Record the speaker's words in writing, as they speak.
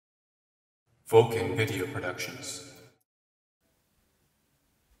Vulcan Video Productions.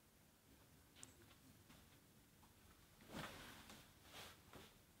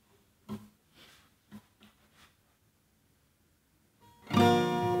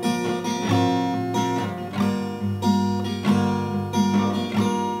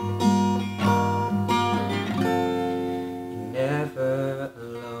 Never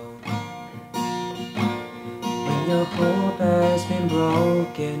alone. When your hope has been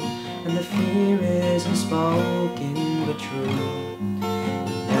broken and the fear is unspoken but true,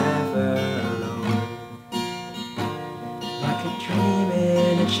 you're never alone. Like a dream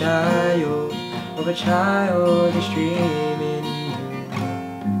in a child, or a child is dreaming you.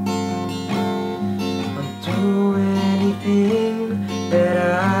 I'll do anything that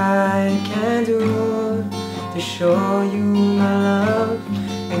I can do to show you my love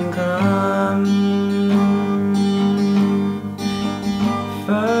and comfort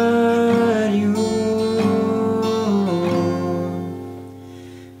you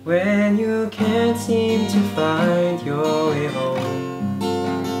when you can't seem to find your way home.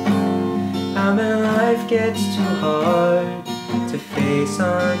 And when life gets too hard to face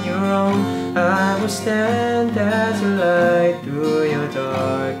on your own, I will stand as a light through your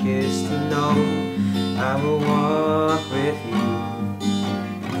darkest night. I will walk with you,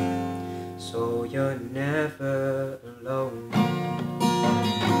 so you're never alone.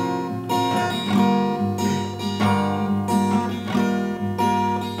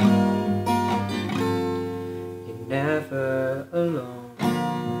 You're never alone.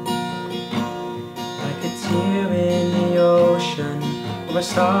 Like a tear in the ocean, or a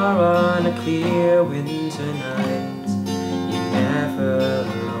star on a clear winter night, you're never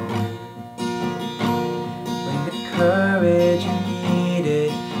alone. Courage you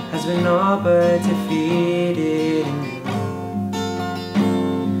needed has been all but defeated in you.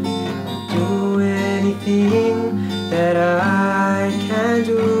 I'll do anything that I can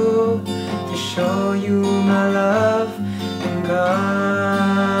do to show you my love and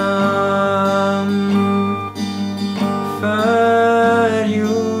comfort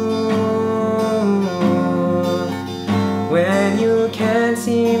you when you can't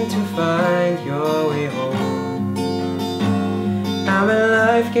seem to find your way home. And when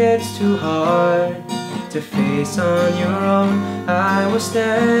life gets too hard to face on your own, I will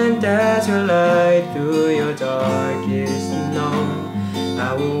stand as your light through your darkest night.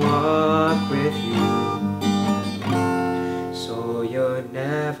 I will walk with you, so you're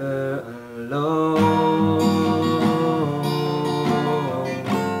never alone.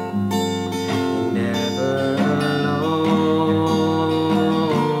 You're never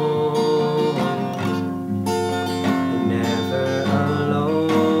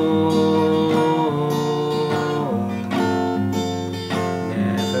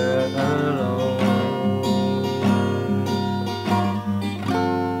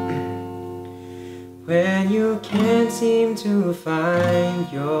when you can't seem to find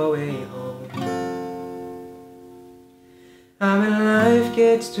your way home. And when life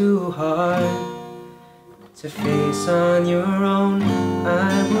gets too hard to face on your own,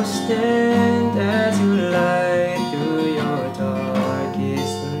 I will stand as you lie